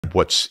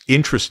What's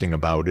interesting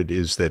about it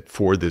is that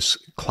for this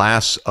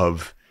class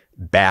of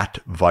bat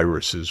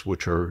viruses,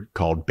 which are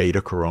called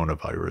beta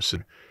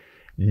coronavirus,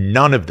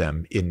 none of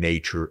them in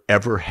nature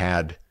ever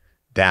had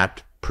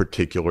that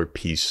particular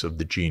piece of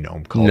the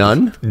genome called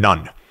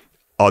none,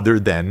 other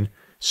than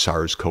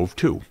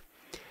SARS-CoV-2.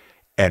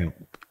 And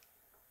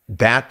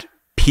that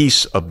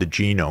piece of the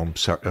genome,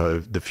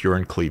 the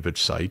furin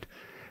cleavage site,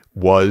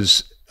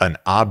 was an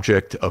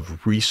object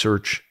of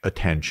research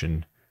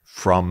attention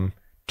from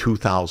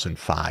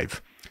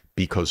 2005,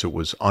 because it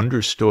was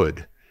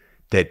understood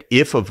that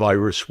if a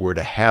virus were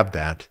to have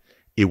that,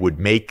 it would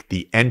make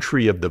the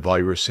entry of the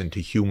virus into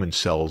human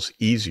cells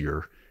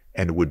easier,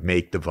 and it would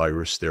make the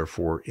virus,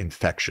 therefore,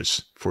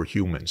 infectious for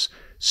humans.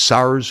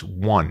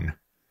 SARS-1,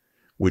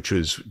 which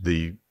is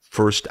the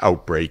first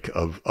outbreak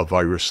of a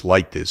virus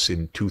like this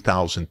in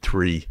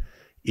 2003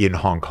 in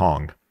Hong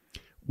Kong,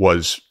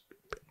 was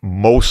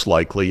most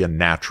likely a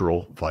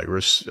natural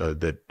virus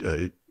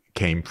that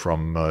came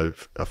from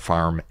a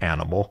farm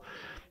animal,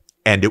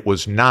 and it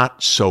was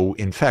not so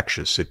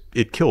infectious.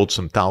 It killed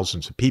some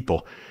thousands of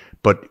people,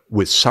 but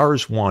with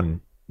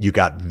SARS-1, you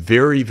got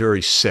very,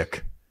 very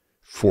sick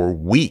for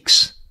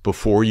weeks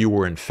before you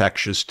were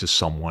infectious to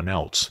someone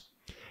else.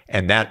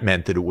 And that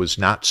meant that it was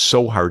not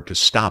so hard to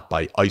stop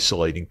by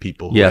isolating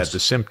people who had the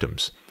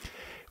symptoms.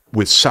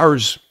 With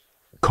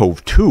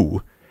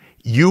SARS-CoV-2,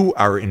 you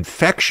are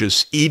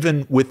infectious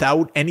even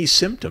without any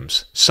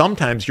symptoms.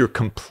 Sometimes you're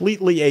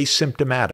completely asymptomatic.